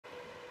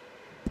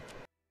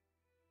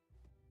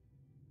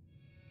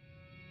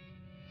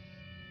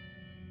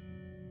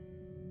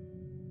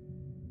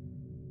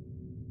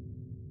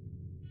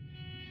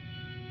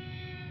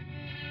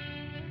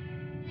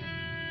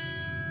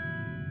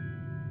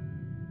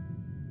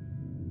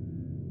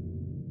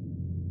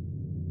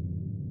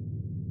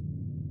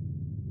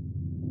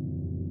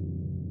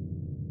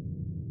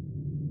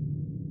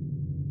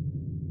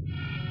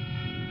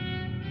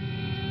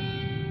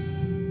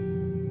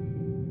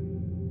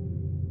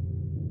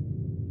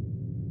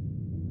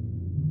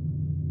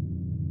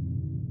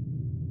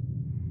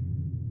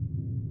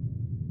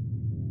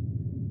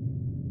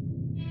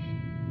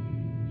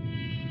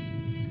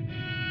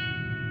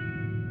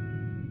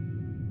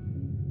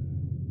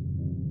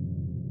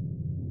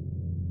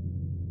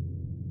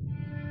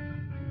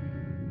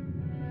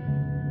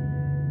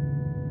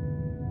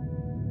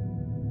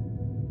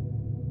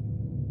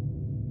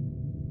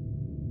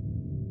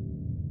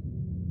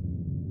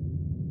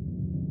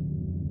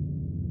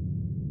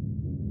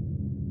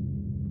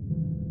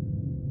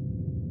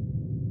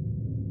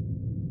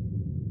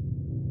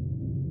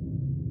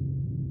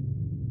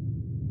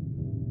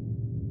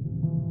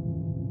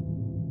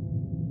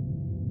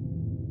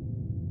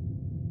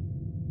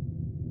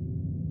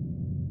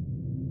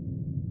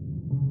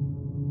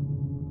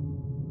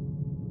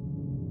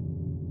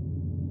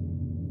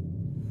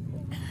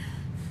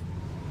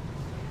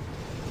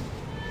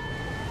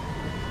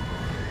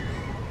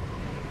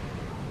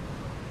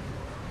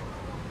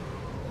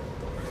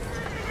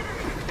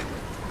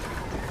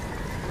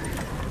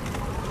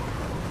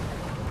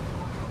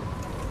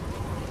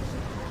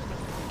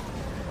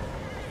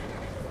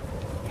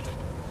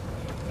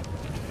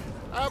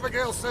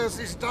Abigail says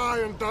he's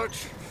dying,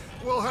 Dutch.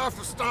 We'll have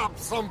to stop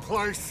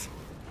someplace.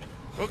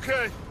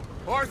 Okay.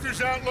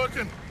 Arthur's out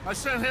looking. I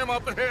sent him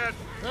up ahead.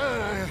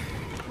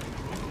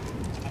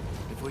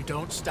 If we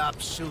don't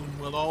stop soon,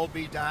 we'll all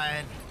be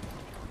dying.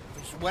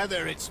 This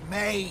weather, it's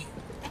May.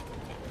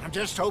 I'm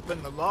just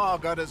hoping the law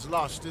got as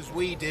lost as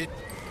we did.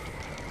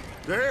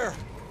 There!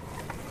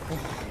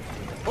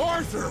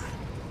 Arthur!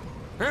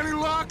 Any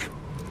luck?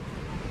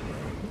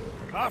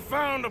 I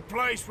found a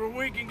place where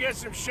we can get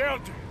some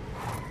shelter.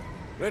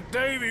 Let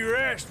Davy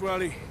rest while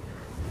he...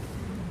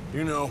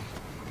 You know.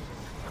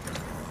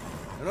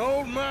 An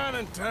old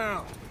mining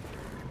town.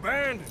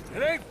 Abandoned.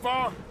 It ain't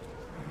far.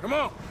 Come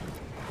on.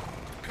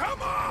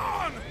 Come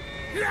on!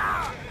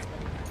 Yeah!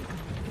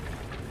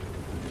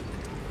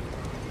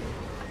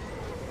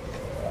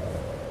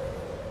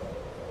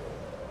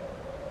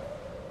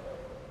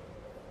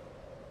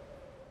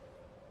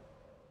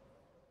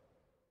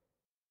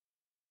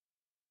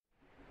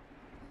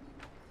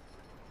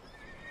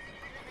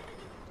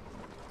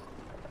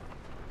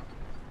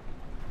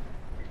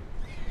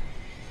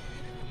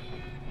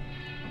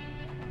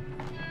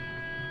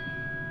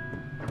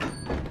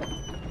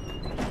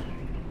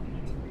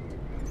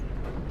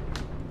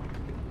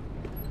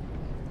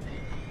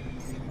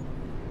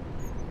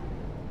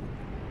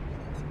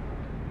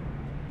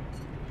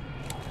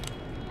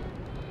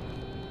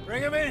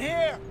 Bring him in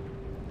here!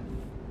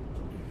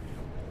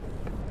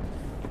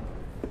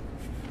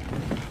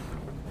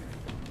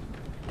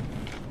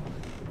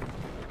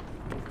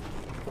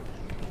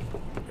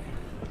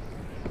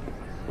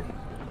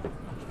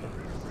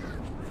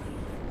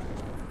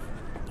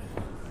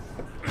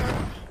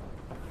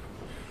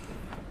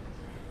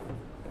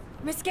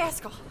 Miss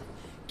Gaskell,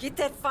 get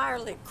that fire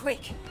lit,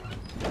 quick.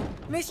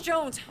 Miss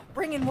Jones,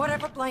 bring in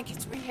whatever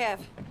blankets we have.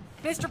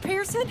 Mr.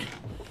 Pearson,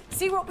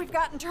 see what we've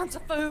got in terms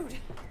of food.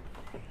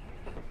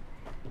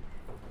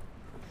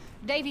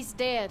 Davy's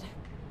dead.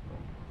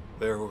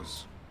 There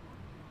was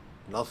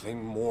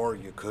nothing more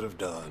you could have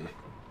done.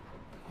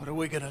 What are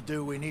we gonna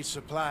do? We need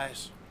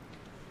supplies.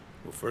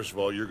 Well, first of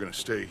all, you're gonna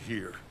stay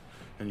here,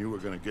 and you were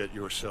gonna get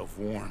yourself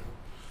warm.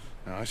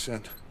 Now, I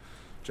sent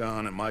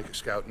John and Micah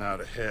scouting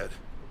out ahead.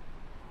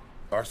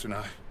 Arthur and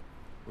I,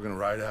 we're gonna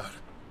ride out,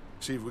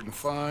 see if we can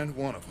find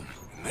one of them.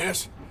 And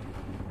this,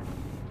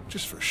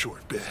 just for a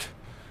short bit.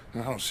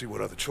 And I don't see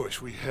what other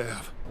choice we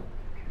have.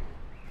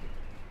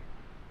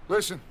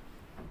 Listen.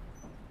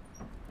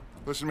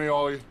 Listen to me,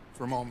 all of you,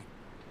 for a moment.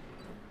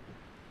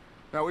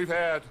 Now, we've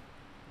had,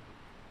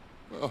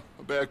 well,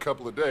 a bad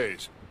couple of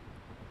days.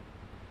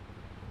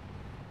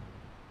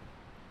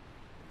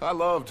 I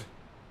loved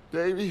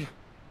Davy,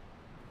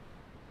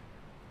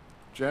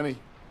 Jenny,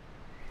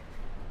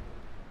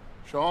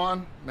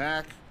 Sean,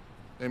 Mac.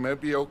 They may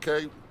be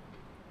okay.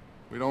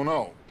 We don't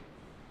know.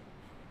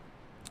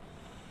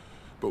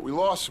 But we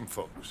lost some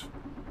folks.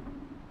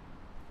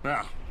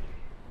 Now,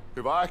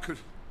 if I could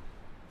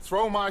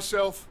throw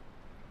myself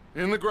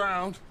in the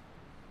ground,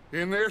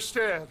 in their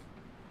stead,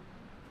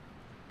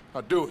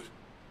 I'd do it,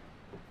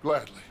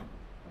 gladly.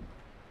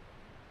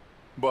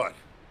 But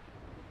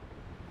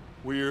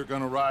we are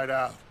gonna ride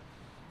out,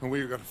 and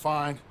we are gonna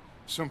find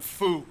some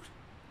food.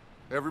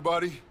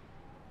 Everybody,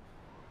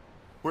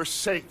 we're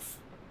safe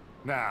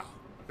now.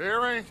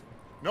 There ain't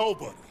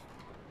nobody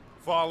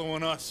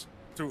following us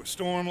through a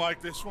storm like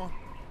this one.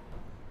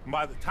 And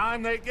by the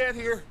time they get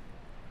here,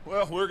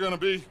 well, we're gonna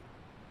be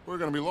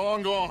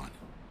long gone.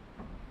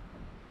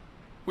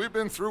 We've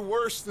been through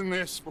worse than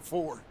this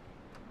before.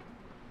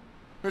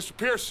 Mr.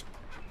 Pearson,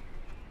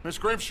 Miss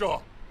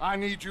Grimshaw, I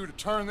need you to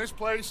turn this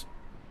place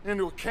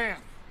into a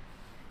camp.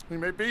 We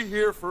may be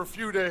here for a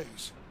few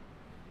days.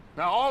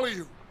 Now, all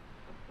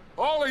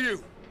of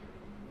you,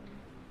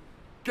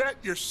 get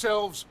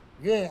yourselves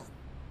warm.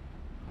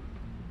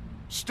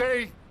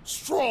 Stay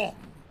strong.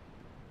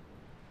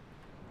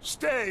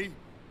 Stay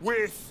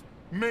with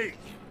me.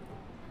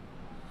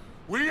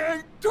 We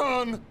ain't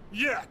done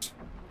yet.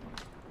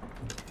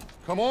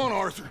 Come on,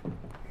 Arthur.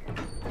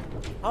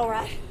 All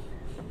right.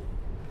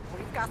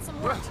 We've got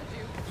some work to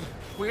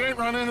do. We ain't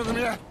run into them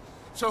yet,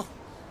 so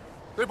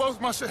they both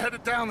must have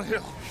headed down the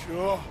hill.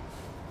 Sure.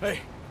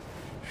 Hey,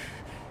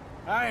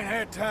 I ain't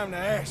had time to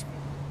ask.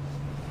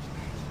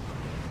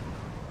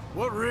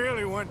 What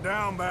really went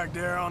down back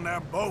there on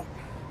that boat?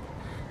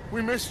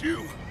 We missed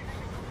you.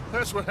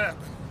 That's what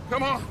happened.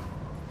 Come on.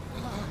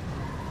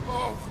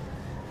 Oh.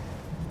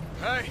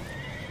 Hey,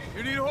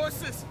 you need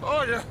horses?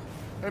 Oh, yeah.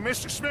 Hey,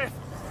 Mr. Smith,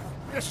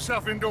 get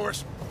yourself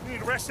indoors. You need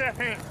to rest that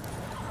hand.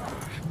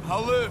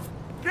 I'll live.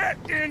 Get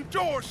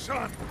indoors,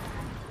 son.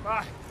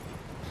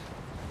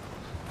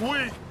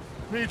 We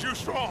need you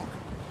strong.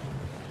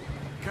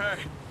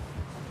 Okay.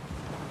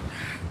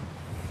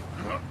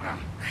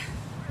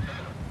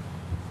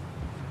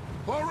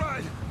 All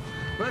right,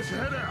 let's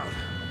head out.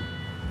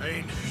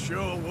 Ain't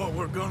sure what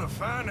we're gonna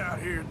find out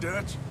here,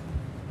 Dutch.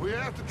 We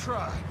have to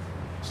try.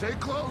 Stay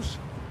close.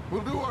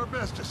 We'll do our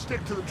best to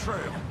stick to the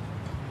trail.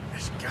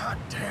 This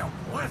goddamn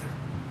weather.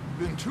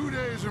 Been 2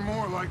 days or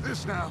more like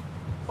this now.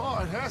 Oh,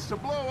 it has to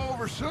blow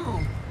over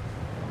soon.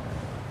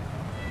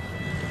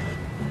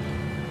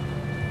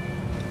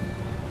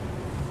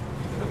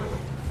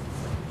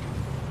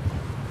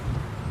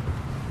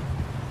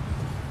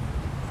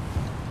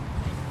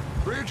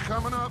 bridge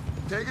coming up.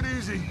 Take it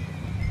easy.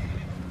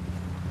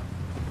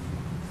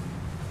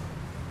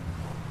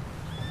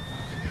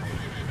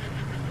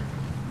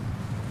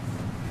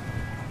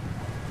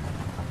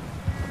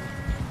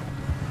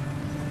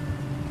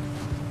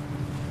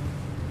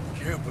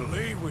 Can't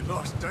believe we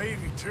lost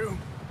Davy, too.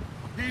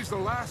 He's the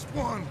last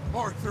one,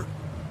 Arthur.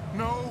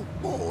 No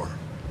more.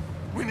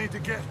 We need to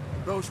get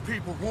those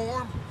people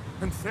warm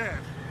and fed.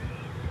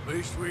 At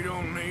least we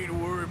don't need to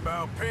worry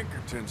about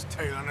Pinkertons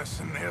tailing us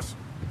in this.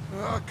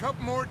 A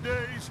couple more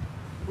days,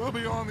 we'll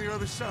be on the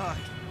other side.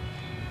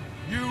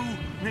 You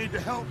need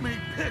to help me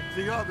pick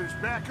the others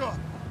back up.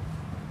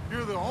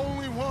 You're the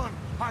only one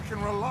I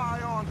can rely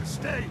on to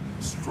stay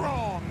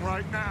strong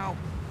right now.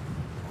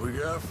 We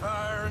got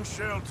fire and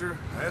shelter.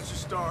 That's a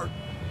start.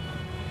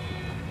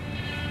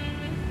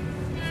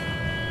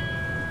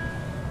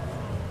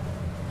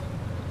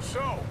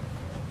 So,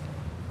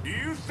 do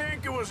you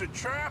think it was a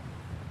trap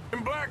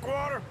in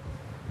Blackwater?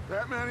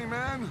 That many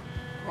men?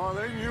 Oh,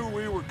 they knew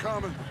we were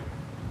coming.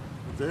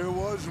 But there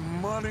was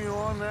money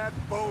on that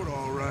boat,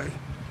 all right.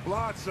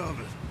 Lots of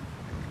it.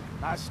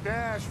 I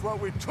stashed what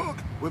we took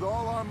with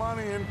all our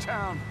money in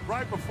town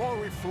right before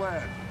we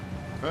fled.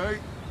 Hey,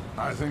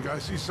 I think I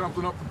see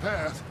something up the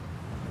path.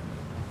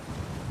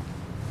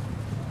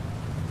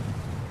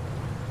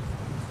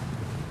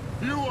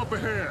 You up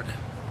ahead.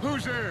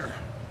 Who's there?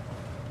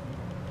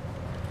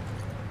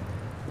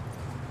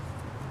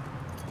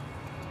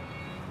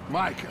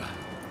 Micah.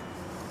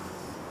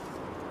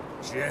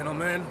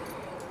 Gentlemen,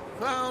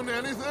 Found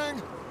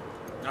anything?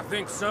 I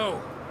think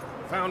so.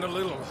 Found a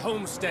little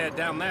homestead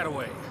down that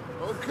way.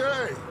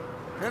 Okay.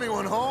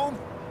 Anyone home?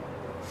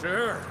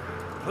 Sure.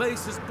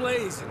 Place is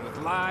blazing with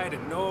light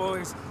and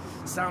noise.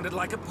 Sounded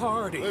like a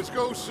party. Let's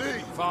go see.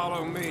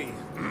 Follow me.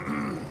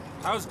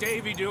 How's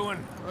Davy doing?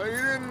 He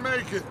didn't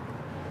make it.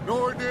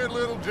 Nor did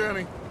little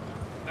Jenny.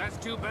 That's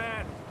too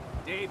bad.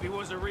 Davy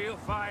was a real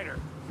fighter.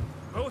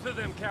 Both of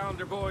them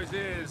Calendar boys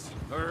is,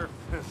 or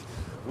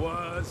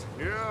was.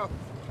 Yeah,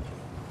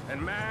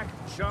 And Mac,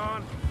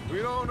 Sean, we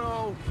don't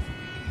know.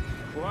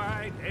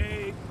 quite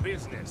a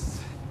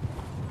business.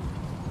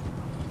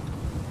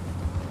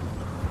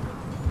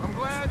 I'm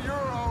glad you're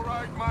all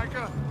right,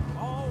 Micah.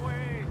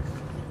 Always.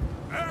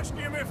 Ask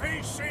him if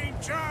he's seen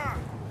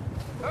John.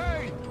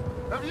 Hey,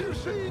 have you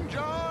seen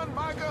John,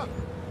 Micah?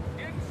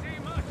 Didn't see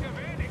much of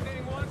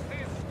anything once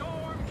this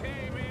storm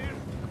came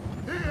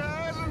in. He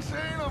hasn't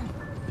seen him.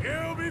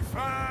 He'll be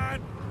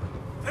fine.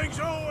 Things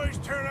always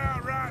turn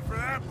out right for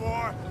that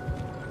boy.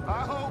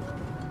 I hope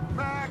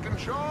Mac and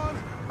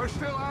Sean are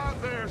still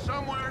out there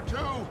somewhere,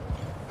 too.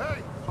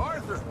 Hey,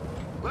 Arthur,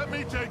 let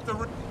me take the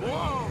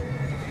Whoa!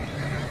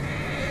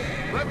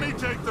 Let me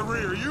take the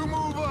rear. You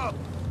move up.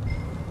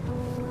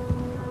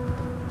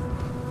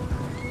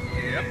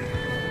 Yep.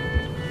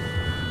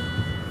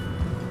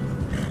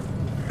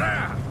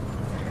 Ah!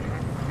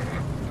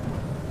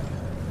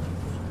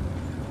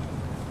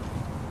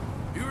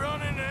 You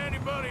run into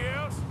anybody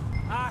else?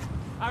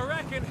 I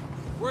reckon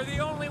we're the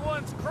only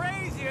ones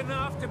crazy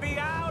enough to be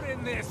out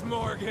in this,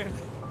 Morgan.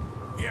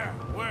 Yeah,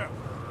 well,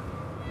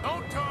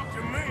 don't talk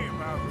to me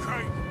about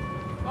Creighton.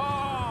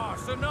 Oh,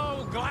 so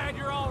no, glad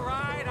you're all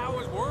right. I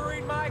was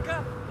worried,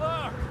 Micah.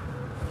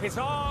 Look, it's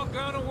all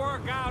gonna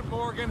work out,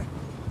 Morgan.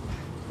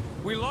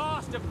 We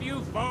lost a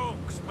few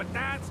folks, but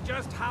that's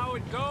just how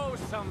it goes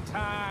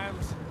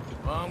sometimes.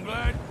 Well, I'm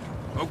glad.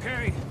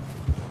 Okay,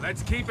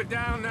 let's keep it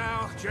down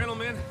now,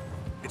 gentlemen.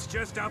 It's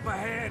just up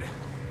ahead.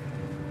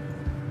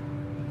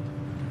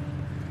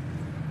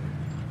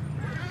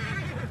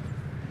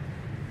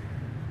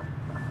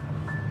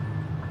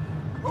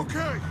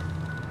 Okay,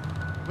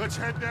 let's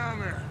head down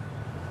there.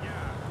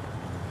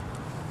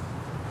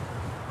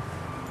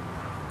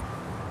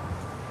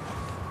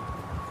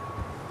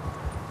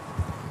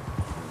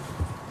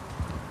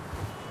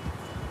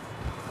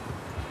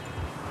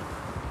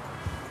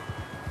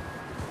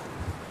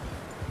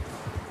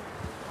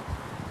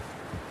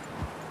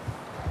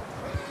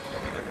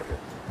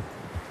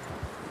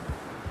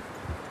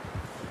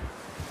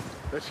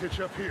 Let's hitch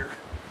up here.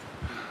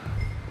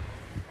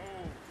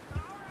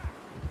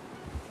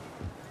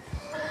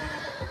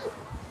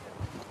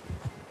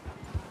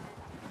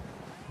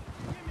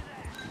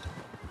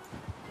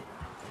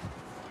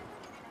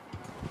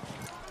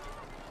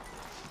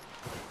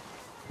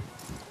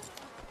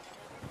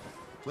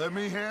 Let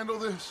me handle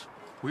this.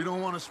 We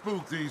don't want to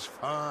spook these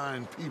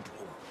fine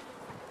people.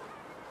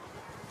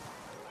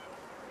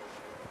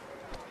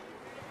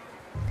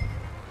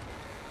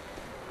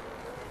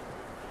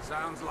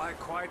 Sounds like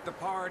quite the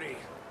party.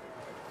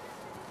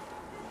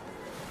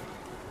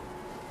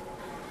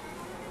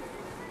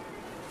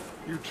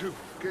 You two,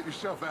 get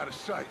yourself out of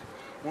sight.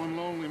 One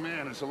lonely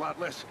man is a lot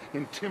less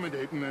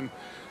intimidating than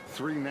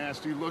three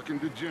nasty-looking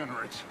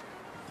degenerates.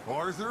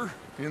 Arthur,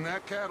 in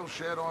that cattle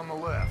shed on the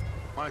left.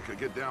 Micah,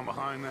 get down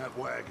behind that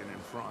wagon in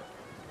front.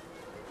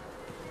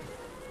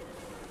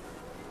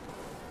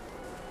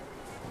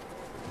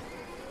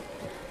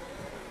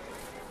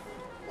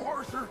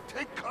 Arthur,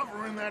 take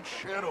cover in that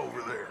shed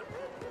over there.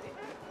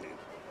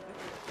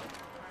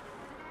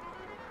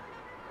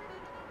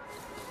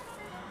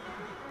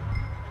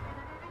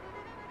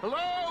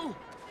 Hello?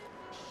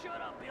 Shut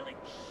up, Billy.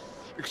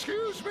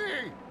 Excuse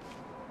me?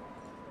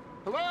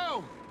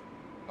 Hello?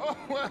 Oh,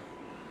 well,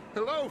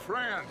 hello,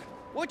 friend.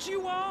 What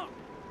you want?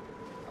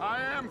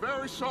 I am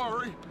very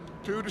sorry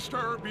to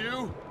disturb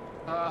you.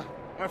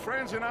 My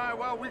friends and I,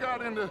 well, we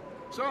got into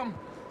some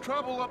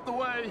trouble up the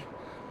way,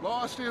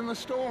 lost in the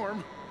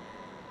storm.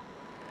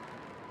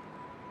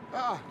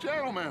 Ah,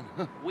 gentlemen.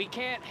 We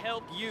can't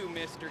help you,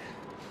 mister.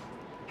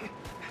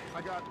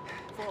 I got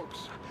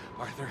folks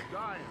Arthur.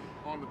 dying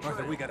on the trail.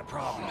 Arthur, we got a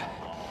problem.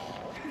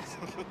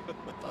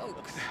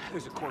 Folks.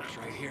 There's a corpse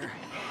right here.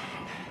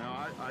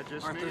 Now, I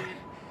just Arthur, need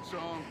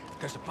some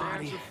there's a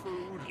cans body of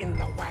food in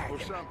the or wagon.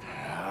 something.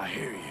 I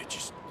hear you.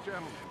 Just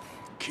Gentlemen,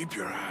 keep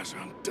your eyes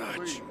on Dutch.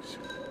 please.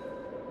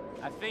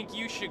 I think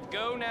you should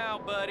go now,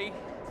 buddy.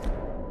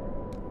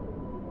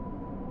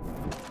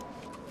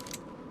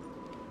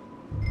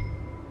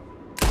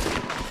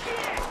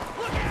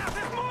 Look out!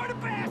 There's more to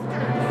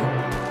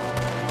bastards!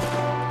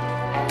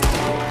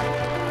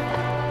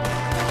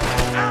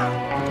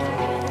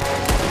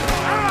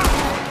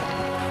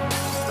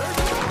 There's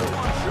another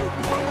one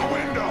shooting from the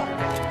window.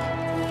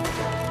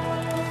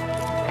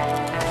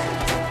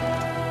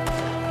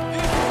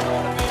 This is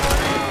gonna be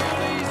real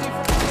easy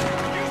for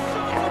You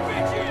sons of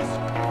bitches!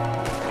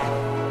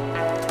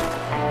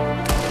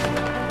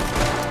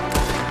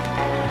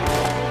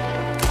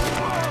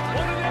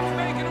 One of them's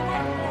making a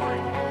run for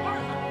it!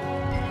 Arthur!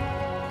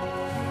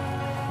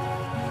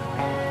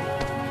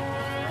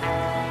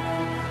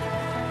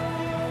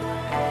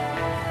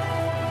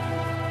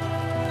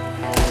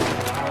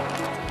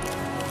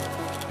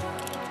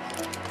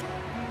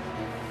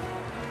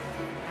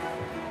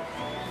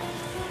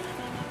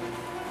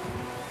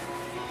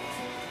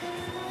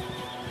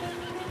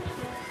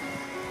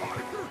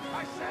 Arthur,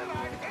 I said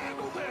I'd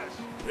handle this.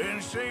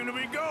 Didn't seem to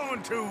be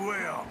going too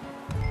well.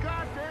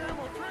 Goddamn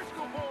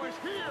O'Driscoll boys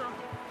here.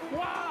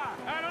 Why?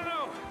 I don't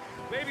know.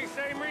 Maybe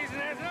same reason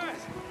as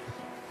us.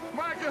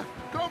 Micah,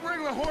 go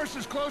bring the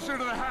horses closer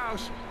to the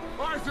house.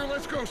 Arthur,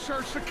 let's go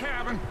search the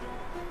cabin.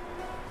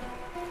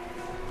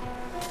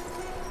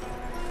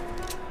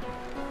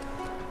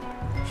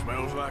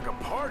 Smells like a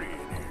party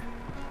in here.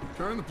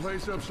 Turn the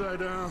place upside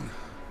down.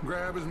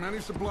 Grab as many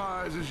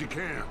supplies as you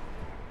can.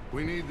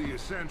 We need the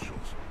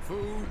essentials.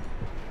 Food,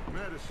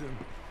 medicine,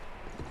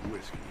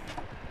 whiskey.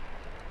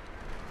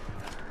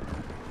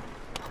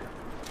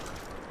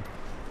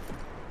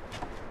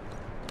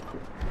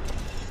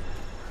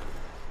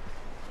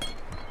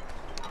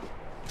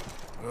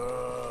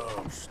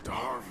 Oh, I'm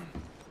starving.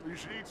 You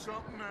should eat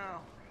something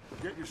now.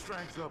 Get your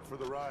strength up for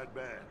the ride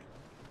back.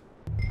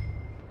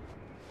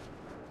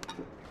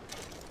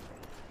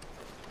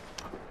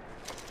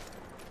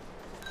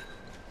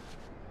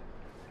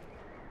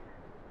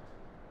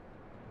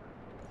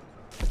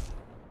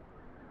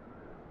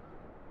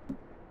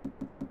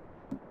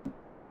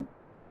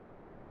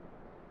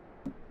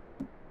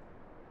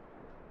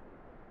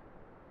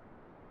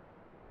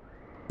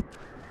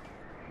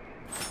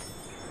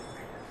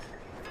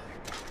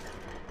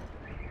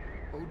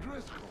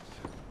 O'Driscoll's.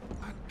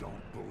 I don't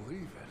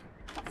believe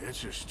it.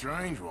 It's a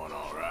strange one,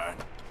 all right.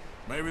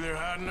 Maybe they're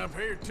hiding up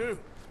here, too.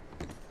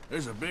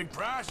 There's a big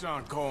price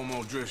on Colm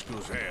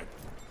O'Driscoll's head.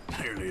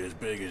 Nearly as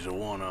big as the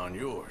one on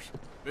yours.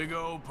 Big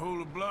old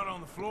pool of blood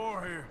on the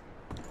floor here.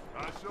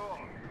 I saw.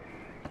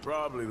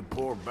 Probably the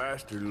poor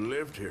bastard who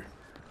lived here.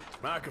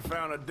 Micah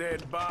found a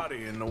dead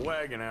body in the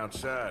wagon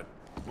outside.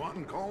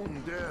 Wanting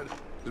Colm dead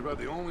is about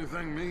the only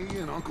thing me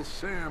and Uncle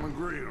Sam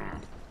agree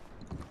on.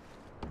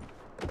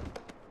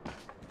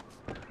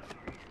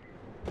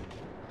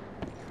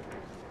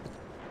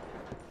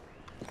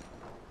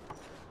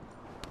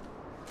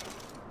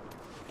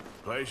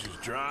 Place is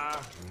dry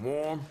and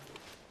warm.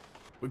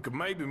 We could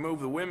maybe move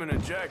the women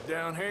and Jack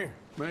down here.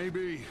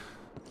 Maybe.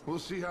 We'll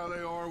see how they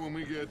are when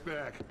we get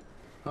back.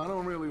 I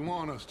don't really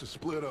want us to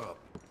split up.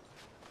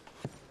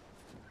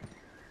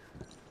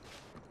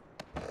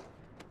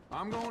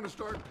 I'm going to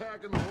start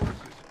packing the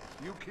horses.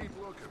 You keep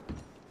looking.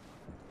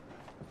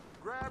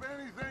 Grab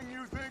anything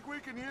you think we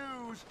can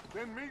use,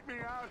 then meet me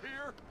out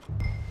here.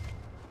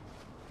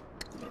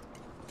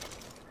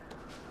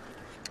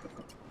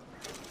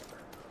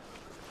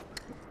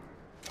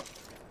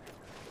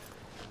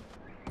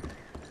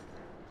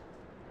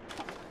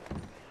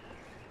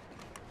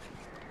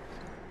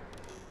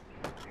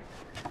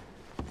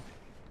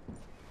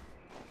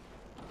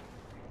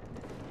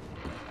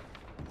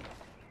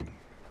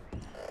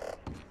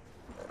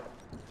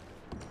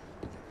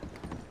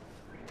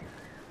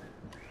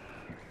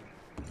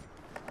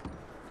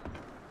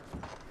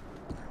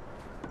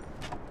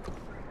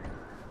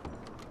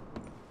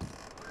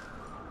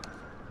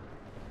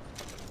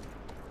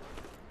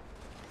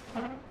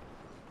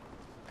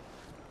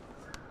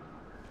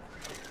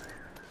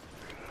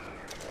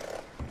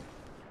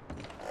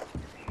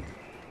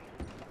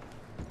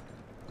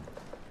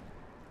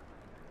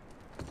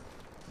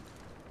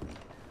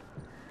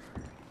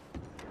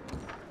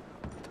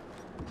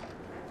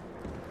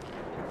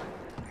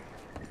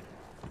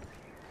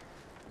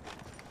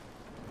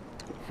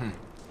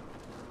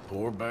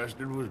 Poor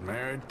bastard was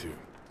married too.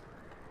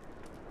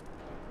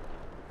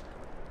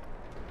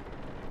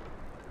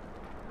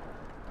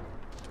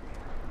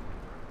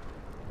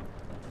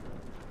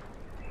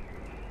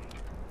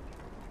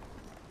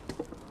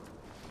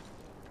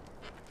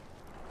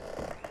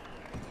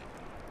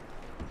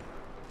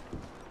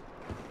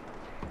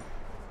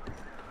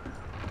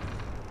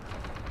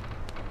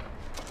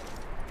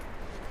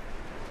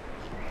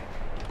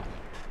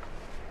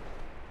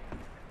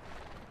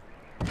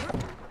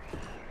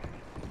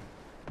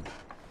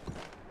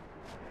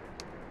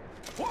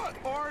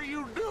 are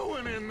you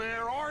doing in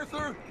there,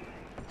 Arthur?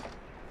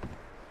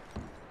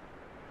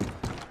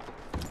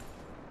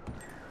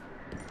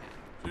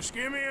 Just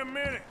give me a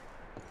minute.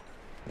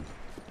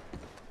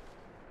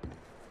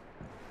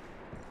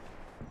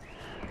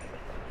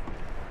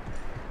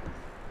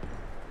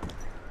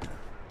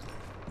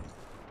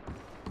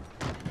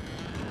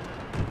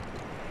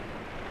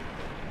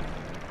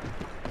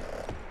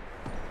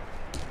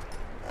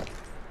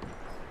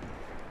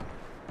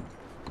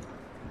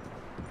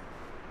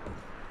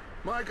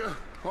 Micah,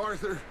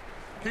 Arthur,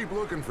 keep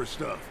looking for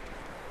stuff.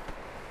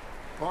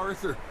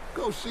 Arthur,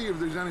 go see if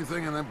there's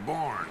anything in that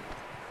barn.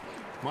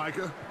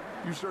 Micah,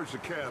 you search the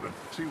cabin,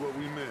 see what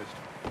we missed.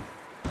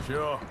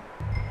 Sure.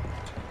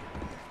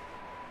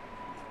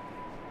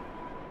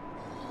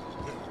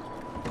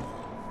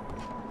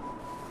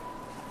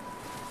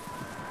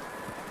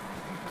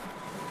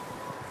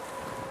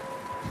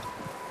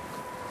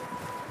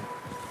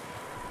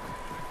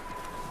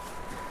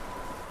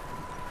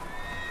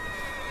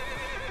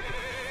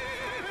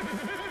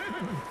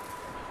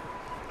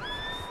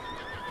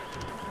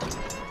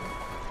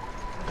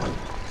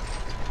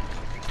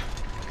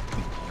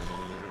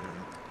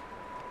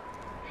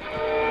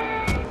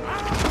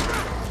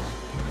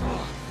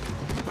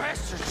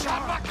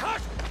 Shot my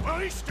cousin! Well,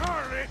 he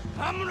started it.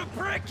 I'm gonna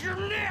break your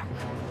neck!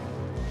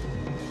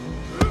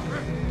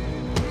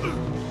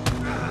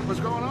 What's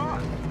going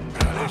on?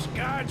 This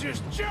guy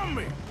just jumped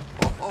me.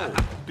 Oh,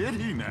 did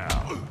he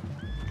now?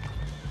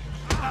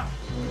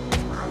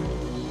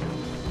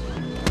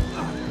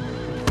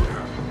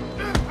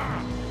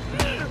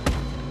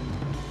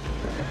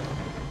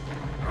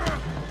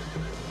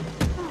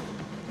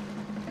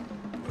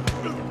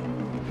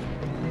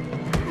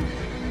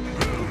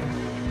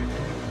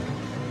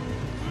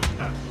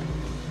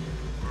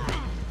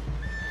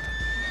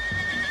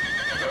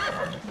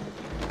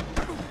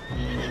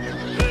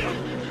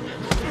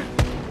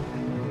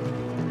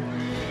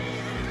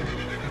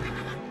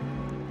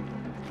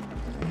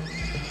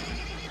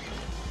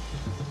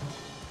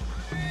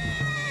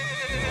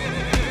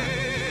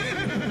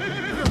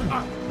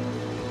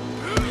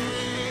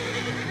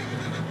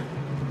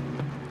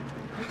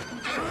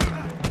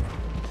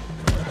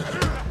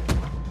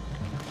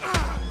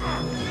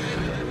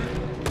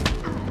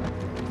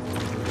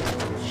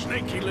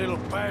 Sneaky little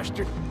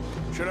bastard.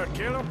 Should I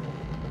kill him?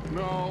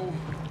 No.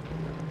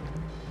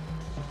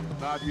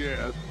 Not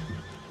yet.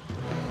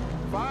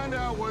 Find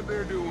out what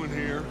they're doing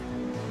here,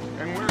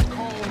 and where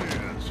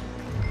Colm is.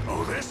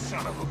 Oh, this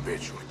son of a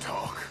bitch will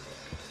talk.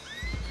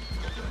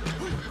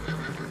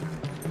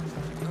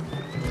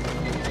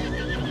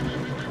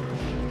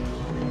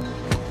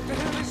 The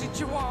hell is it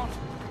you want?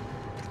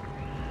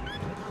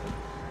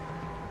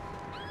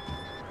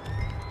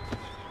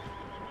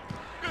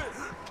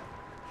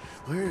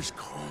 Where's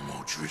Colm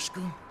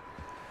O'Driscoll?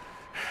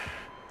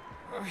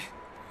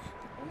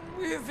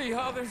 With the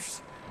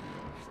others.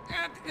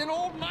 At an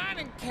old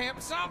mining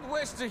camp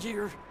southwest of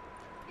here.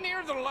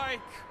 Near the lake.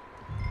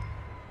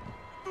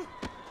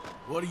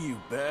 What are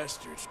you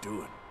bastards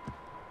doing?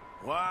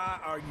 Why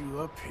are you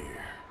up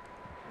here?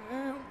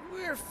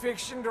 We're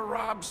fixing to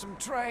rob some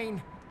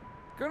train.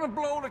 Gonna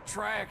blow the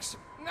tracks.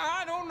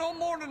 I don't know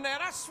more than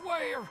that, I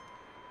swear.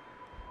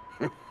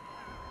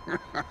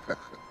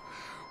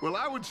 Well,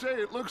 I would say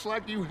it looks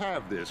like you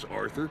have this,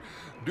 Arthur.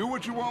 Do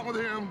what you want with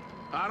him.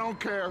 I don't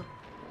care.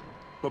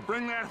 But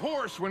bring that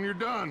horse when you're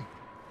done.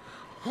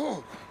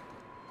 Oh.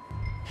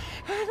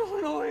 I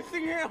don't know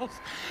anything else.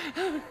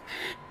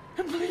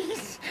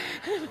 Please.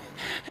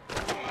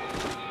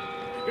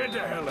 Get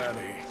the hell out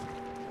of here.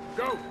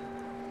 Go.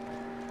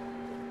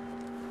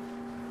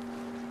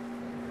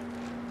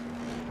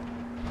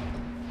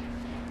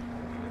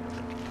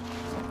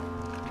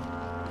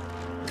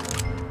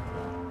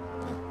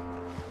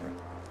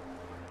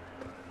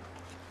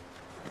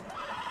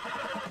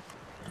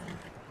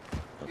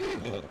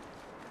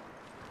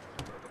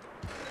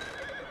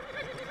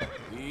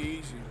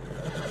 Easy.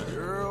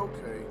 You're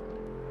okay.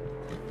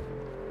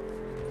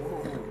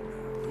 Whoa, now,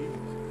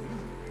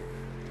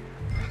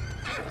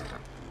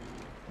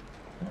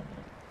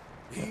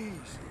 easy.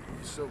 Easy.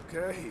 It's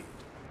okay.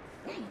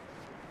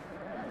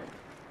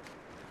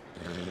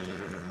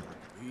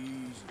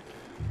 Easy.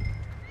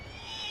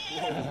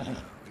 Whoa,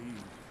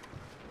 easy.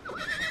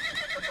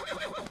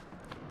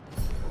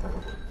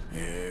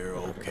 You're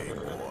okay,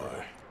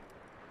 boy.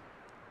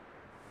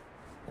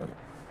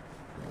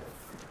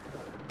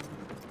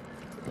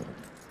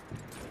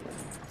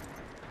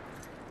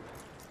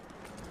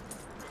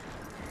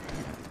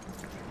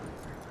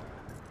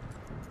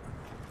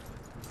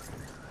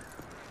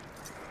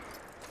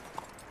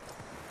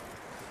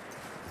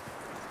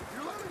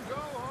 You let him go,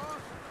 huh?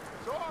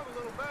 Saw the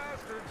little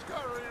bastard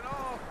scurrying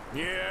off.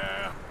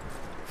 Yeah.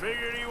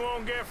 Figured he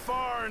won't get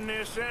far in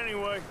this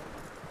anyway.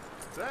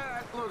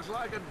 That looks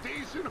like a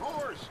decent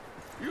horse.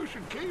 You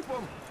should keep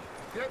him.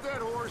 Get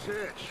that horse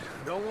hitched.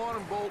 Don't want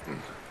him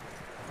bolting.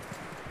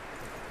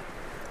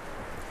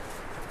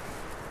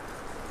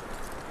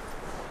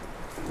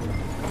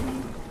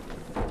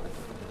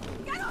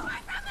 Get away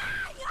from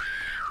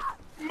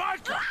me!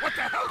 Micah, what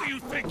the hell do you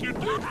think you're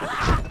doing?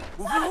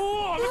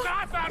 Whoa, look what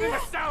I found in the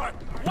cellar!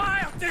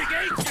 Wild thing,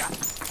 ain't ya?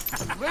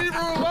 Leave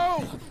her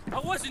alone! I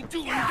wasn't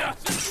doing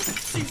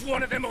nothing. She's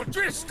one of them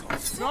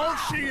O'Driscolls. No,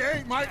 she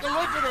ain't, Micah. Look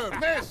at her.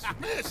 Miss,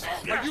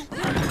 are you...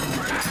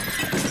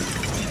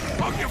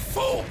 Oh, you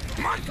fool!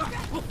 Micah!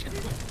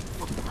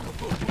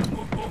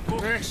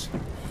 Miss,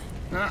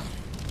 now,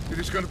 it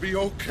is gonna be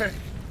okay.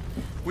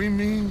 We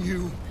mean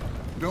you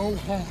no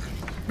harm.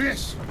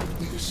 Miss.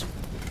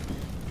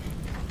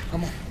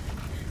 Come on.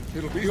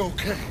 It'll be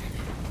okay.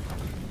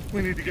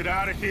 We need to get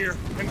out of here,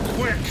 and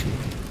quick.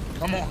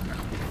 Come on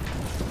now.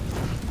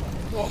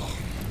 Oh.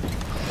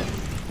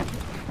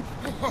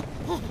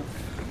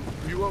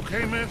 You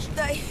okay, miss?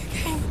 They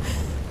came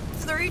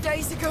 3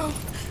 days ago.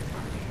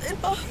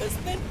 And my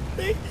husband,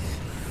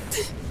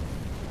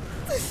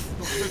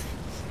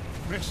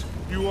 Miss,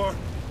 you are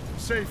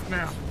safe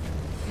now.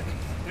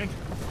 And you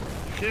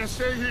can't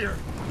stay here.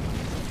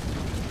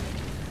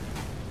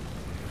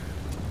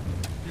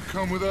 You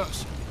come with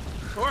us.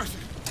 Arthur.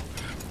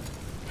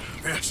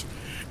 Miss,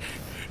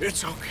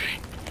 it's okay.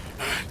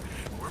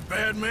 We're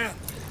bad men.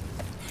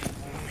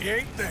 We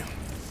ain't them.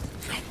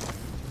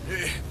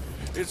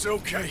 It's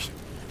okay.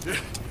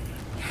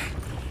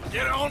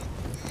 Get on.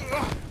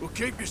 We'll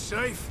keep you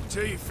safe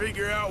until you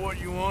figure out what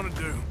you want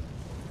to do.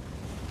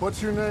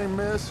 What's your name,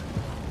 miss?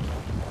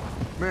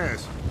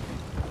 Miss.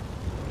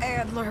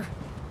 Adler.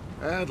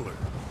 Adler.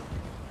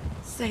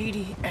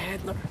 Sadie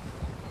Adler.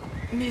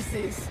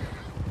 Mrs.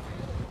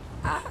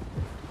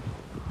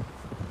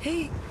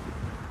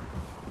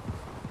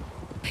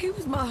 He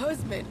was my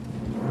husband.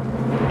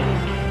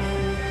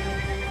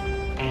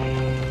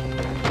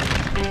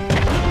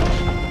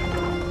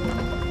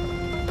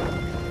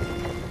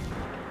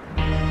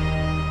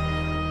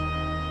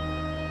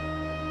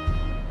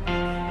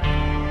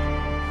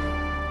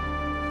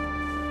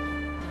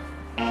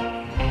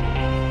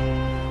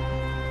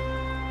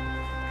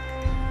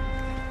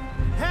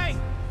 Hey!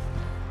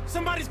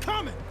 Somebody's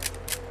coming!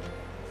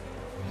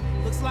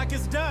 Looks like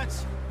it's Dutch.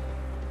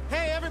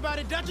 Hey,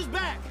 everybody, Dutch is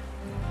back!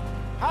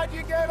 How'd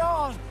you get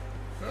on?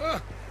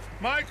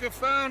 Micah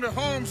found a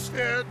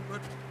homestead,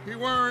 but he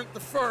weren't the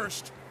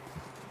first.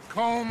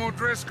 Colm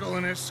O'Driscoll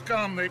and his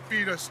scum, they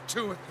beat us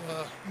to it.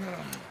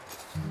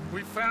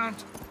 We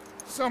found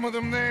some of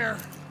them there,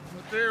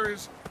 but there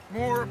is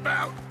more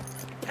about,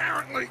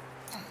 apparently.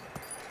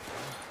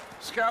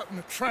 Scouting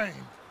the train.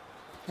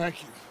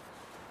 Thank you.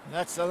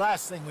 That's the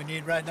last thing we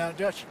need right now,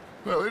 Dutch.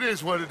 Well, it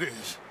is what it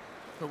is.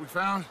 But we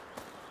found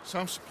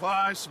some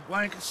supplies, some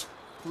blankets,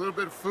 a little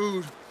bit of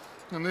food,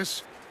 and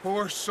this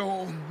poor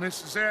soul,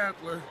 Mrs.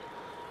 Adler,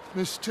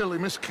 Miss Tilly,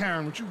 Miss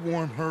Karen, would you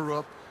warm her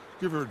up?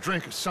 Give her a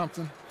drink or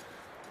something?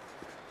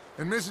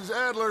 And Mrs.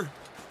 Adler,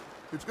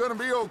 it's gonna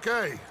be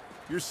okay.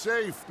 You're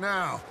safe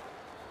now.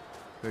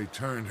 They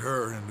turned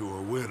her into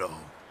a widow.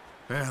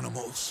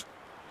 Animals.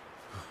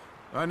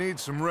 I need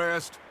some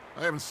rest.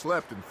 I haven't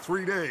slept in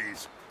 3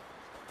 days.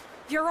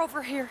 You're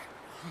over here.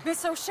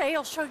 Miss O'Shea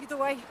will show you the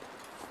way.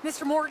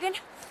 Mr. Morgan,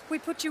 we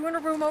put you in a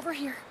room over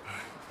here.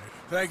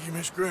 Thank you,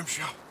 Miss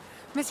Grimshaw.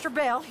 Mr.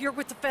 Bell, you're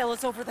with the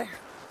fellas over there.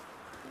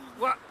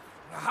 What?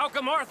 How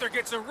come Arthur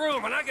gets a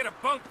room and I get a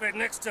bunk bed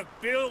next to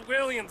Bill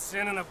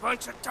Williamson and a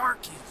bunch of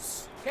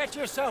darkies? Get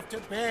yourself to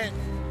bed.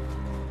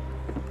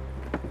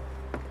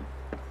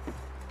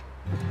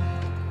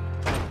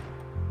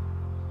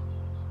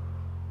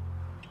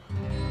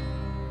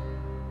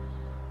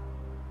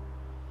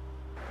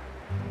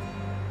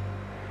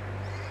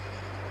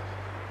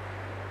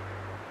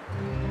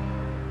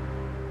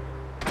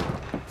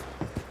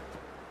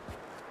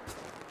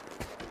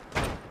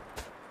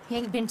 He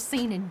ain't been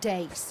seen in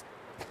days.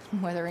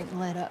 Weather ain't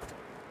let up.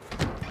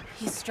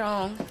 He's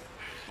strong,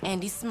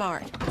 and he's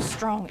smart.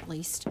 Strong, at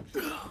least.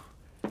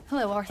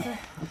 Hello, Arthur.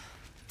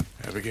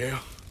 Abigail?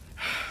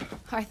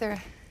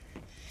 Arthur,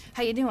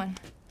 how you doing?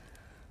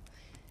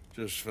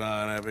 Just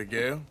fine,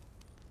 Abigail.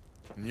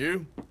 And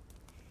you?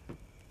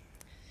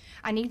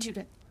 I need you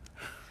to...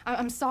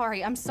 I'm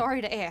sorry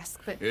to ask,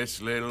 but...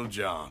 It's little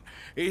John.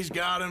 He's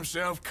got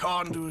himself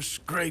caught into a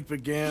scrape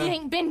again. He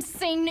ain't been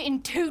seen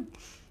in 2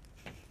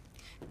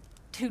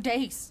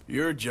 days.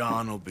 Your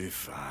John will be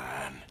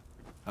fine.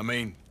 I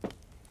mean,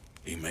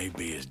 he may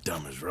be as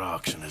dumb as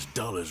rocks and as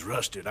dull as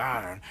rusted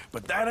iron,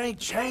 but that ain't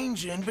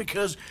changing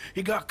because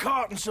he got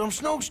caught in some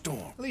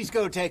snowstorm. Please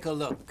go take a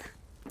look.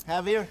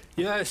 Javier?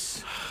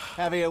 Yes.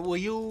 Javier, will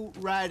you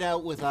ride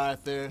out with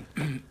Arthur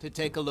to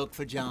take a look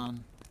for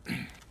John?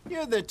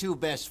 You're the 2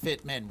 best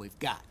fit men we've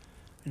got.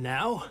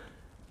 Now?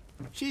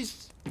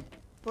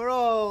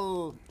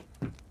 We're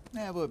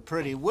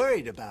pretty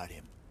worried about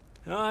him.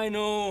 I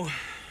know.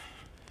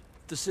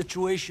 The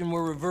situation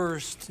were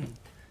reversed, and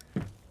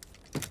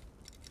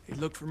he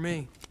looked for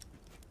me.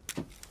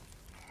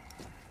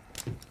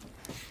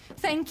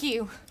 Thank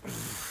you.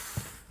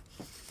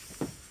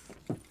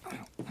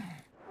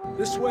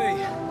 This way.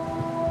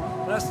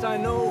 Last I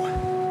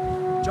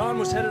know, John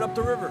was headed up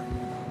the river.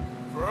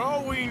 For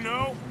all we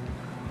know,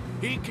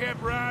 he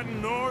kept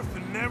riding north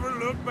and never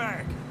looked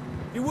back.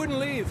 He wouldn't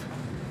leave.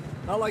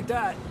 Not like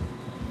that.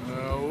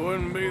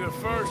 Wouldn't be the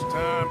first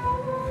time.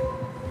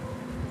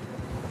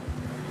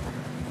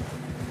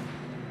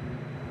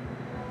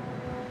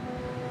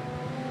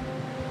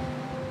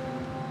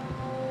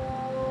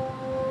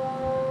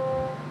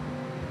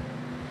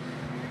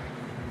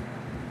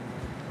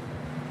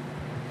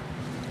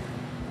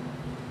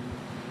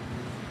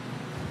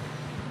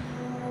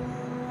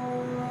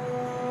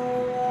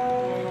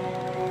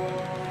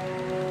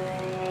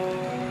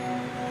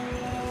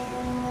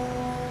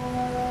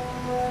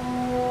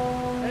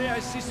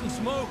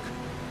 Smoke.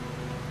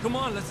 Come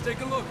on, let's take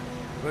a look.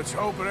 Let's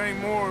hope it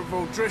ain't more of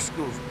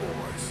O'Driscoll's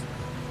boys.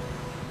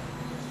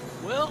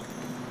 Well,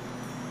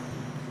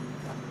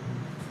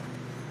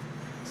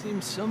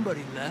 seems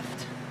somebody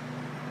left.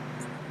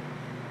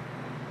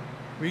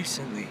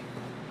 Recently.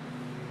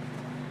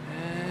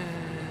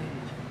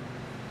 And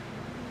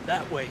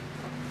that way.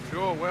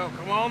 Sure, well,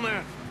 come on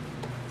then.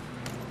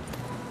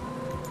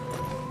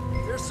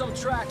 There's some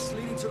tracks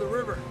leading to the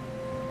river.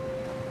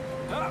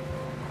 Up.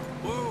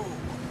 Whoa.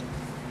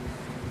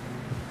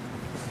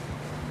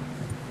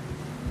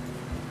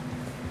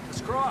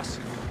 Cross.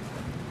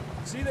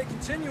 See, they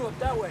continue up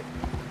that way.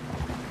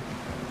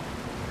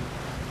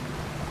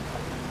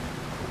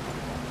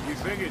 You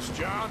think it's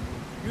John?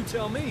 You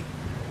tell me.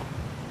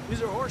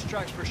 These are horse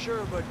tracks for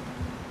sure, but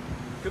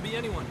could be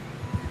anyone.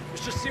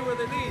 Let's just see where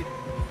they lead.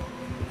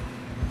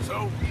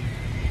 So,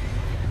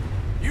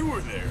 you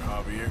were there,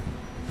 Javier.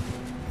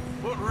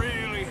 What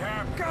really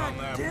happened on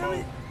that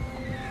boat?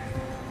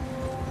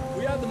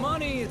 We had the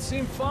money, it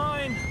seemed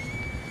fine.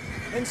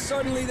 And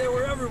suddenly they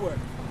were everywhere.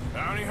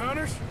 Bounty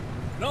hunters?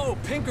 No,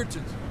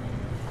 Pinkertons.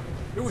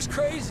 It was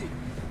crazy.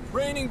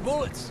 Raining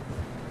bullets.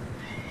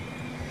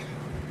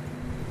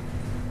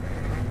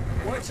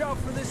 Watch out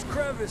for this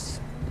crevice.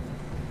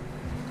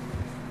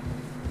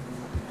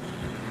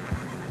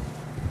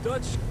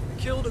 Dutch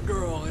killed a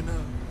girl in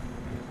a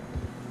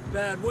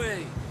bad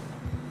way.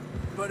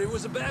 But it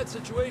was a bad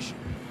situation.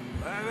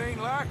 That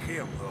ain't like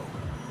him, though.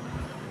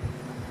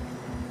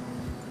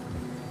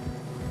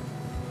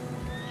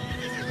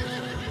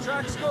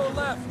 Tracks go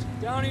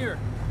left, down here.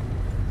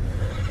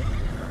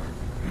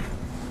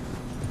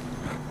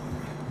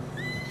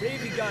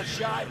 Davey got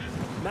shot.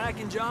 Mac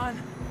and John,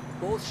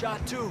 both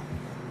shot too.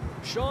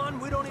 Sean,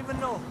 we don't even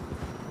know.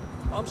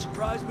 I'm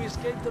surprised we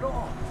escaped at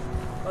all.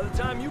 By the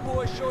time you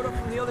boys showed up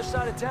from the other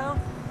side of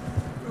town,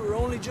 we were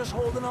only just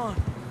holding on.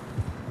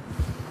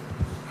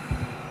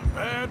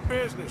 Bad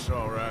business,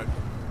 all right.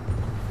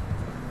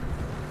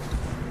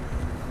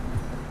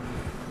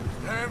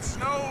 Damn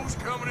snow's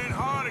coming in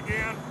hard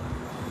again.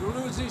 We'll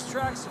lose these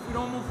tracks if we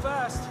don't move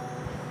fast.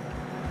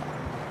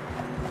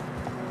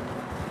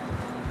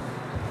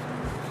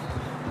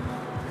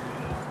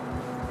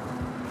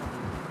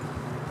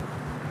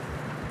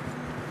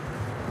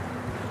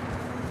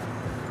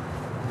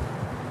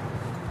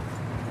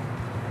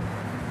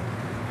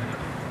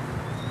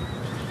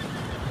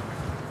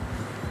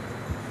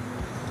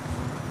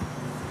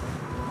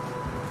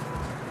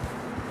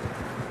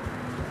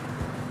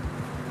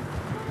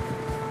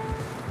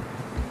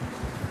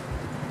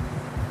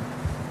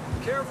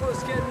 Careful,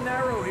 it's getting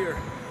narrow here.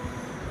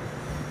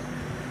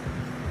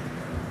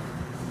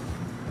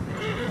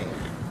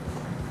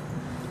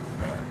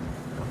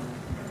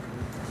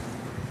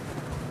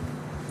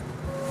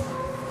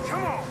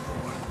 Come on,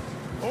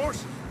 boy.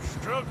 Horses are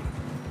struggling.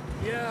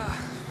 Yeah,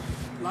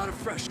 a lot of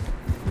fresh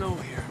snow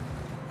here.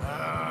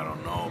 I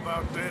don't know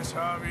about this,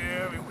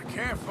 Javier. I mean, we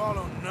can't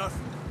follow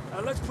nothing.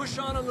 Let's push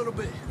on a little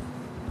bit.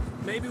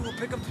 Maybe we'll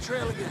pick up the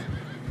trail again.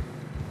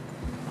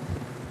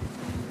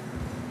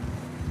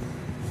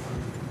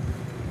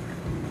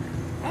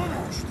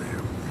 Almost there,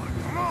 boy.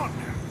 Come on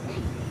now.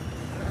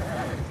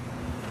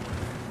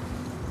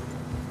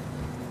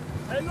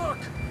 Hey, look!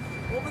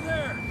 Over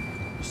there!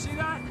 You see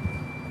that?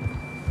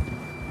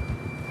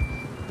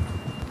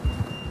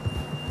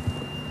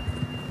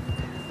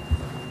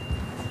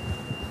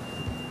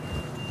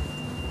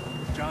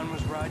 John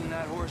was riding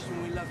that horse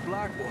when we left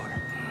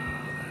Blackwater.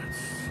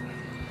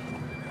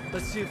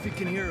 Let's see if he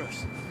can hear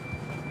us.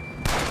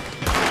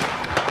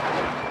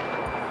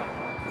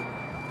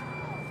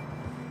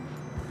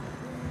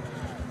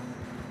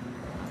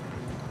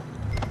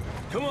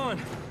 Come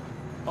on!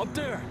 Up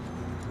there!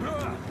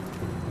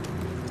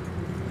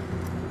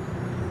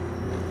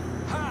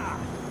 Ha!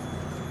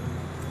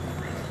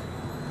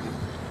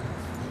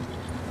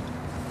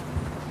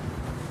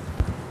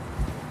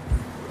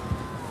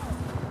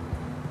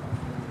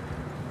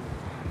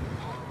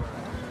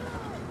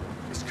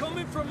 It's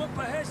coming from up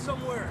ahead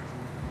somewhere.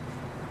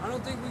 I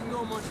don't think we can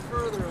go much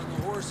further on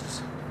the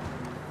horses.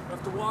 We'll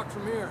have to walk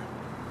from here.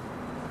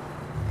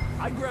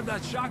 I'd grab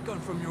that shotgun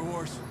from your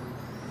horse.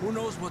 Who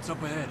knows what's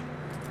up ahead?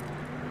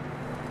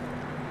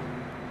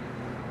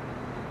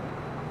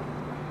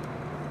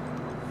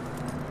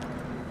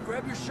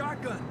 Grab your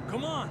shotgun.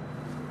 Come on.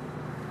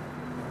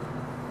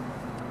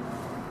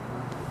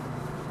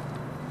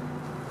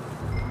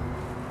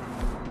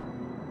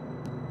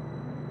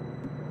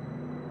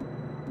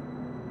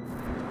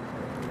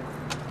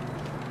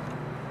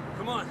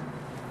 Come on.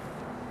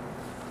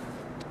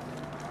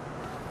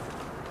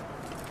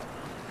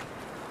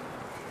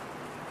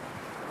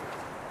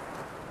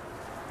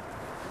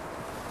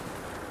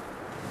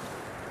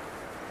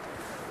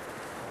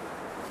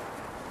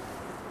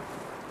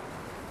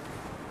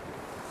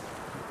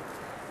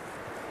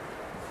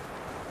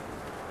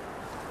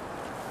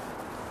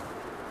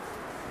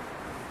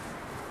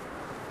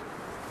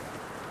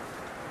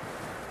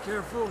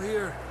 Careful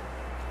here.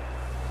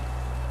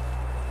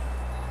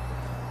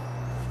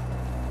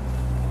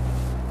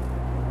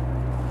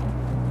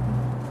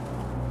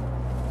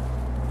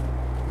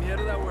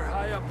 Mierda, that we're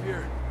high up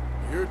here.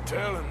 You're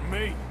telling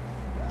me.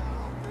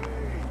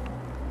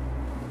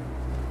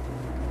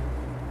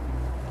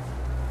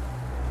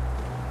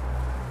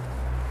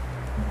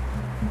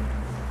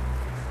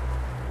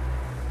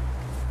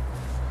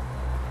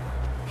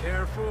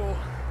 Careful.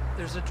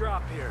 There's a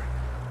drop here.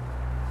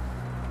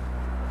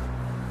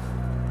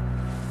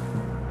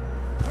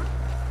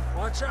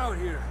 Watch out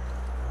here.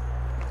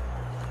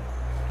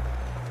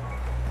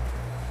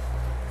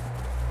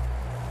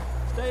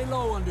 Stay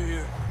low under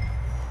here.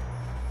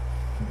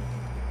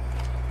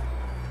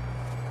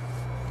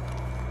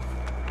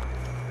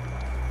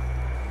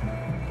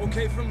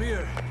 Okay from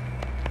here.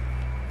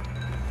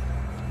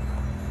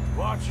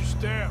 Watch your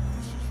step.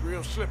 This is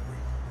real slippery.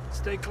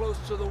 Stay close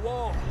to the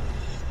wall.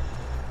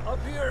 Up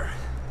here.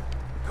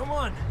 Come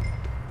on.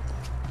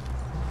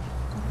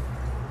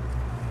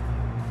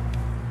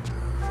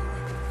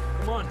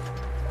 Come on.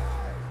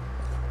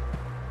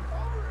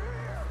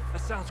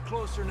 That sounds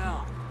closer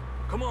now.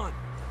 Come on.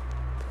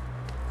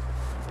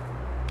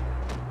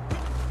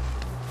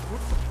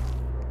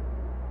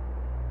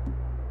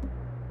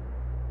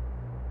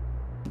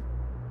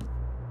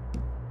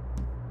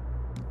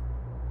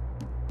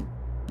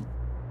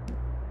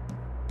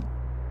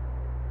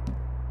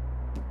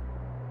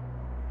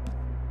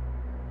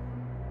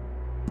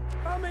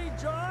 Coming,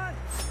 John!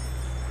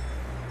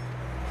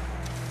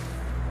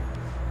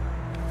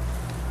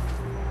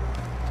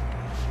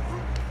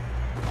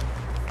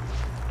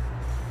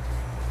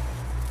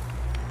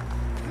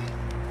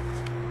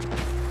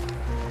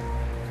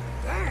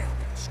 Damn,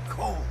 it's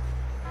cold.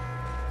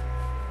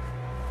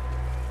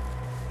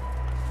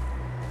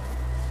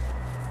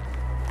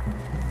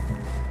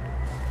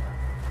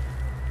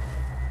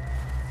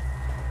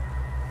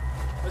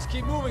 Let's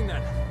keep moving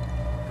then.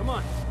 Come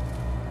on.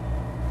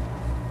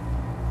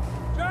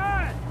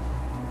 John!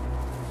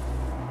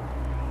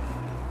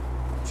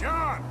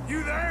 John,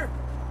 you there?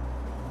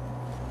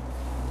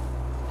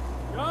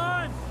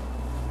 John!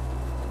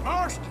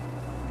 Marston!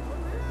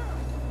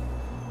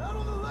 Out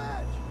on the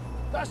ledge!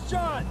 That's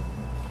John!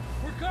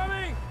 We're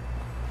coming!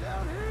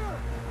 Down here!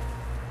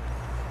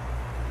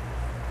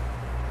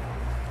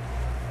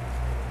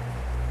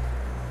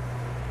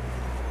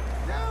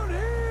 Down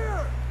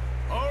here!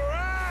 All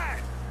right!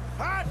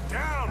 Hot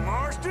down,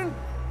 Marston!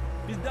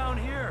 He's down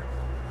here.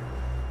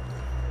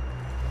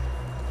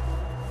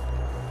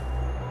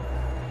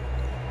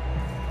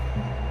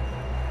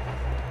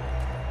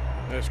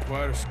 That's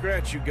quite a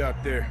scratch you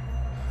got there.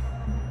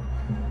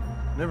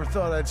 Never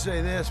thought I'd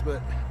say this,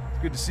 but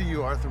it's good to see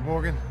you, Arthur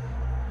Morgan.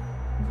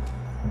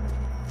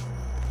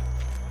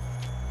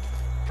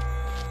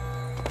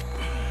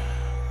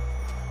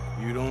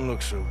 You don't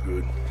look so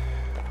good.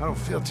 I don't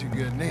feel too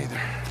good,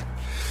 neither.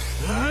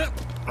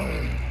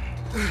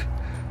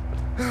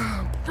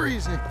 I'm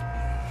freezing.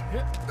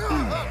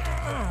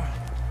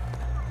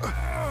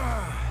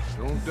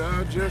 Don't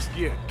die just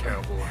yet,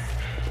 cowboy.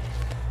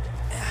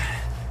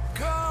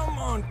 Come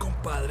on,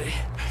 compadre.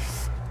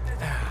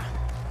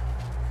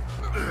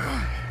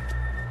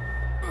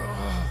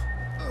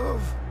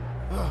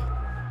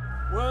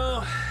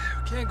 Well,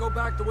 we can't go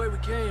back the way we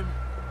came.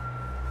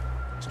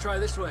 Let's try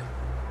this way.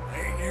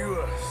 Ain't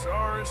you a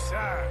sorry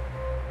sight?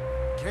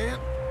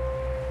 Can't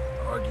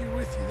argue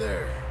with you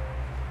there.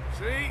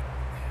 See?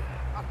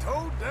 I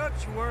told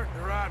Dutch you weren't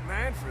the right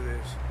man for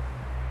this.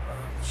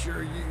 I'm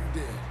sure you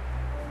did.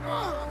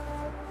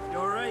 You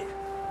all right?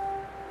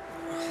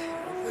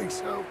 I don't think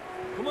so.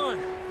 Come on.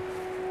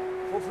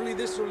 Hopefully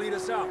this will lead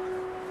us out.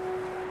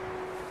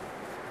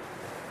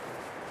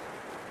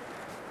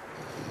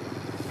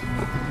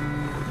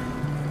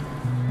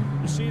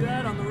 You see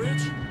that on the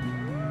ridge?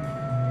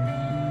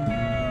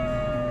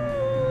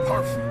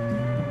 Perfect.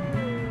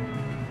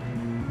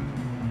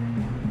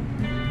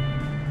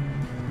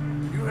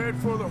 You head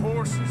for the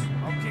horses.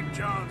 I'll keep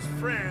John's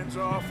friends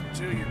off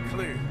until you're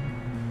clear.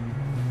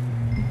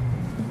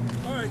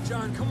 All right,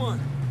 John, come on.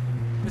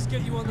 Let's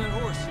get you on that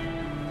horse.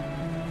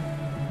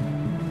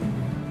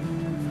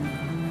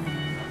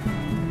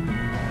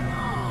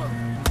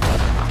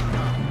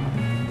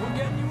 We're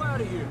getting you out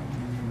of here.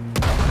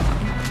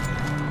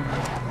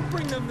 We'll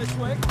bring them this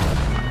way.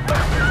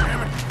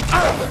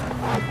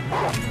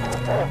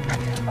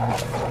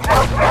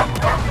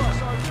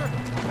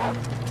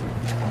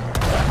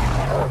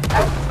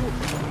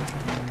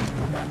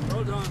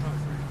 Well done,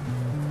 Arthur.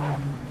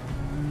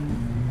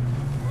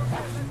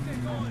 Okay, let's get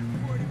going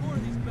before any more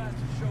of these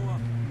bastards show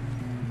up.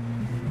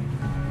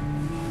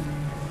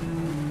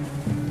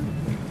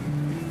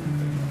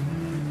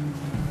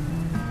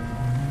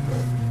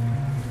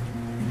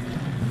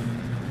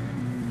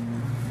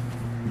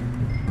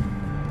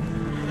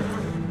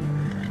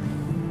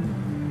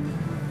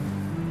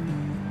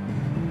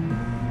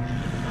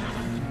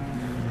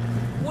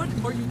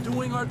 What are you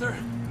doing, Arthur?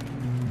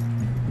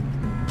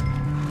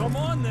 Come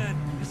on, then.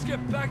 Let's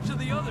get back to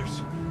the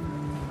others.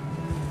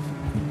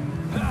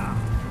 Ah.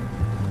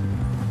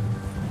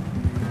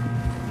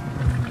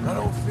 I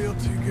don't feel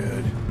too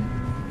good.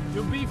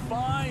 You'll be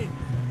fine.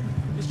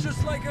 It's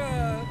just like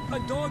a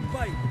dog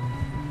bite.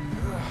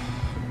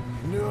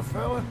 You knew a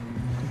fella?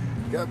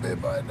 Got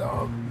bit by a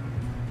dog.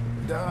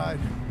 Died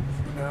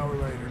an hour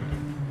later.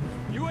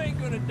 You ain't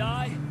gonna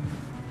die.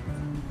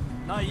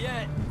 Not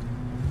yet.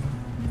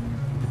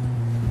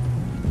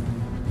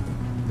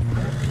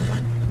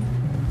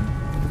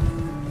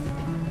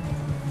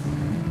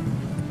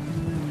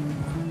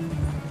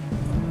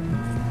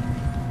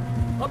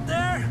 Up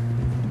there!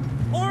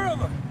 More of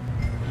them!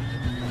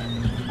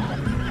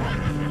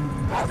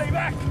 Stay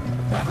back! Get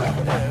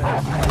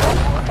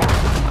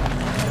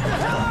the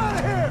hell out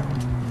of here!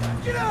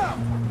 Get out!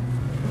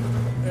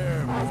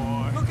 There,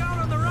 boy. Look out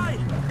on the right!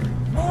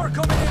 More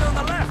coming in on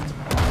the left!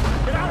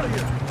 Get out of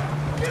here!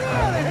 Get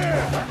out of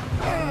here!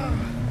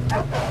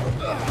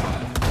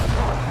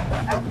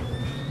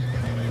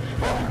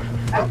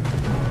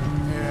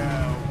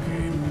 Yeah,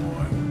 okay,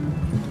 boy.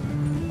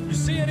 You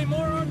see any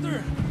more,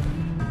 Arthur?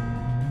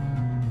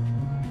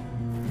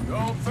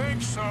 Don't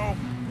think so.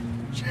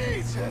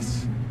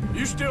 Jesus.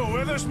 You still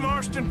with us,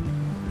 Marston?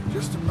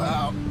 Just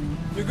about.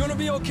 You're gonna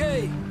be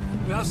okay.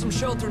 We have some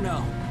shelter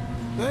now.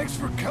 Thanks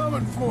for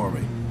coming for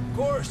me. Of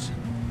course.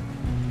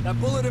 That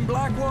bullet in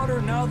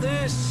Blackwater, now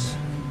this.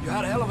 You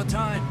had a hell of a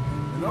time.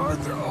 And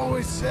Arthur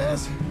always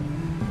says,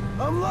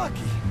 I'm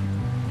lucky.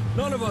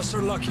 None of us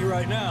are lucky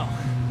right now.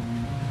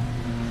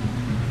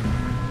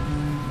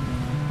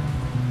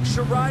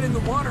 Should ride in the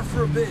water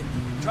for a bit.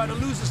 Try to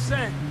lose the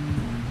scent.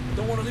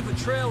 Don't want to leave a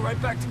trail right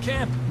back to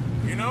camp.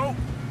 You know,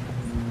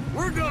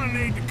 we're gonna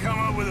need to come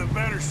up with a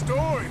better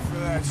story for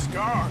that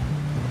scar.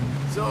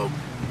 So,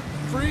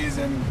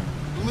 freezing,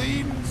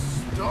 bleeding,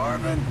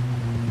 starving,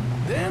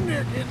 damn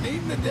near getting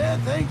eaten to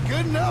death ain't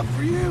good enough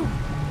for you.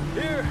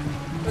 Here,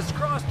 let's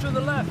cross to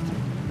the left.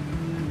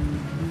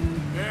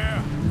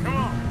 Yeah, come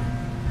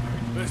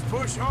on. Let's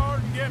push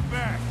hard and get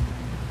back.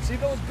 See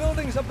those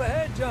buildings up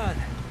ahead, John?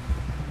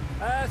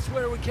 That's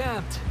where we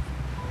camped.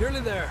 Nearly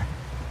there.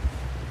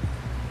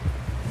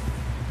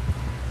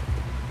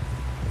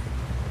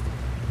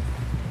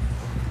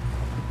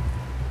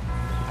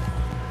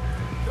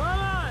 Come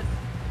on!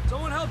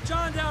 Someone help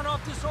John down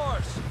off this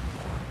horse.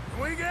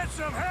 Can we get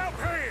some help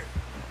here?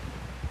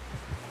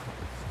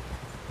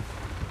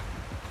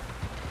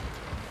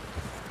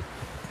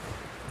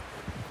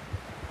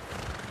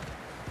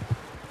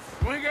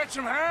 Can we get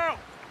some help?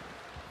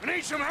 We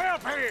need some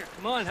help here.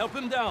 Come on, help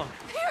him down.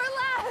 You're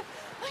alive!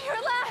 You're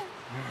alive!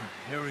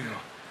 Here we go.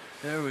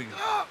 There we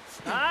go.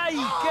 Ay,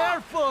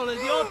 careful,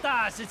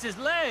 idiotas! It's his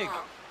leg.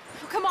 Oh,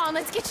 come on,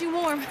 let's get you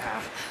warm.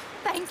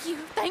 Thank you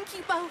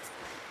both.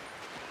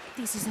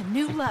 This is a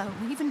new low,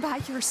 even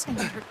by your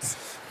standards.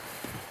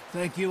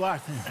 Thank you,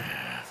 Arthur.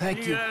 Thank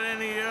you. You got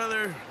any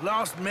other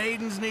lost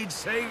maidens need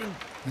saving?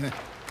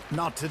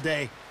 Not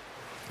today.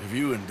 Have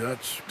you and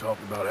Dutch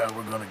talked about how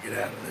we're gonna get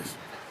out of this?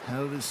 I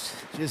was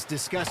just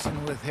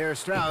discussing with Herr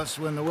Strauss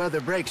when the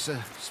weather breaks.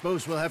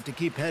 Suppose we'll have to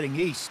keep heading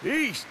east.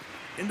 East?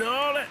 Into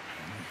all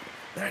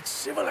that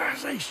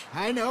civilization?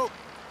 I know.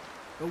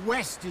 The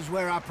west is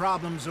where our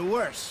problems are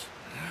worse.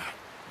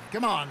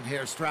 Come on,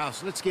 Herr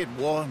Strauss, let's get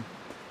warm.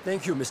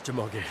 Thank you, Mr.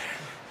 Morgan.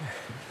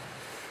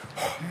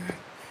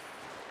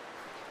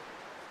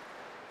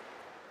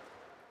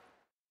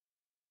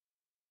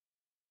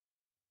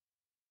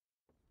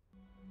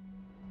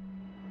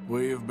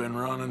 We have been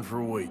running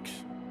for weeks.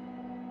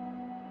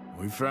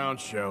 We found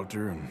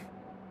shelter and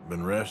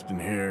been resting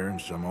here in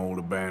some old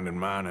abandoned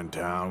mining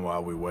town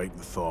while we wait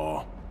the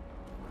thaw.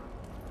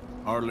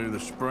 Hardly the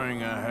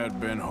spring I had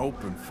been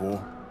hoping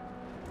for.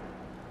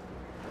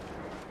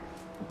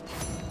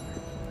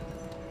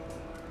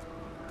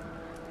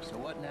 So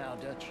what now,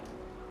 Dutch?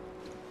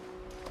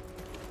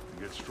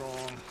 We get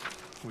strong,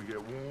 we get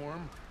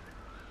warm,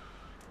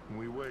 and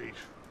we wait.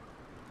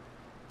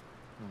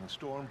 When the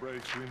storm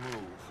breaks, we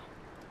move.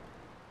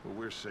 But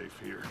we're safe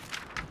here.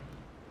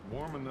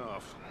 Warm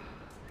enough.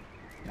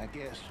 I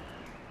guess.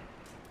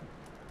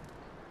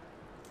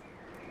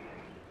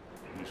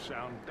 You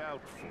sound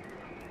doubtful.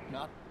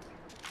 Not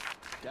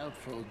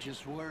doubtful,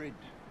 just worried.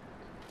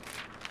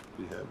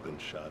 We have been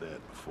shot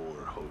at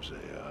before,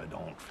 Hosea. I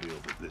don't feel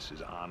that this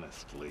is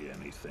honestly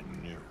anything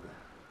new.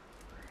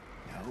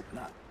 I hope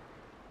not.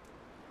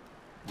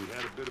 We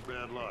had a bit of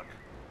bad luck,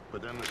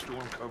 but then the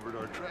storm covered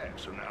our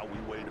tracks, so now we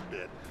wait a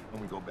bit,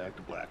 and we go back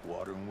to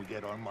Blackwater, and we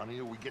get our money,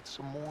 or we get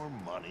some more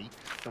money,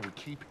 and we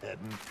keep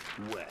heading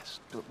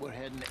west. But we're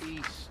heading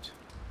east.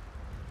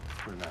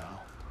 For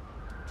now.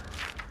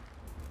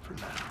 For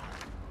now.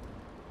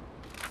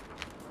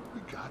 We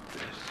got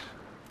this.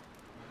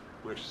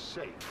 We're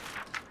safe.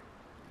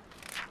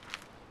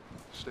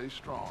 Stay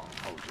strong,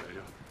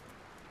 Hosea.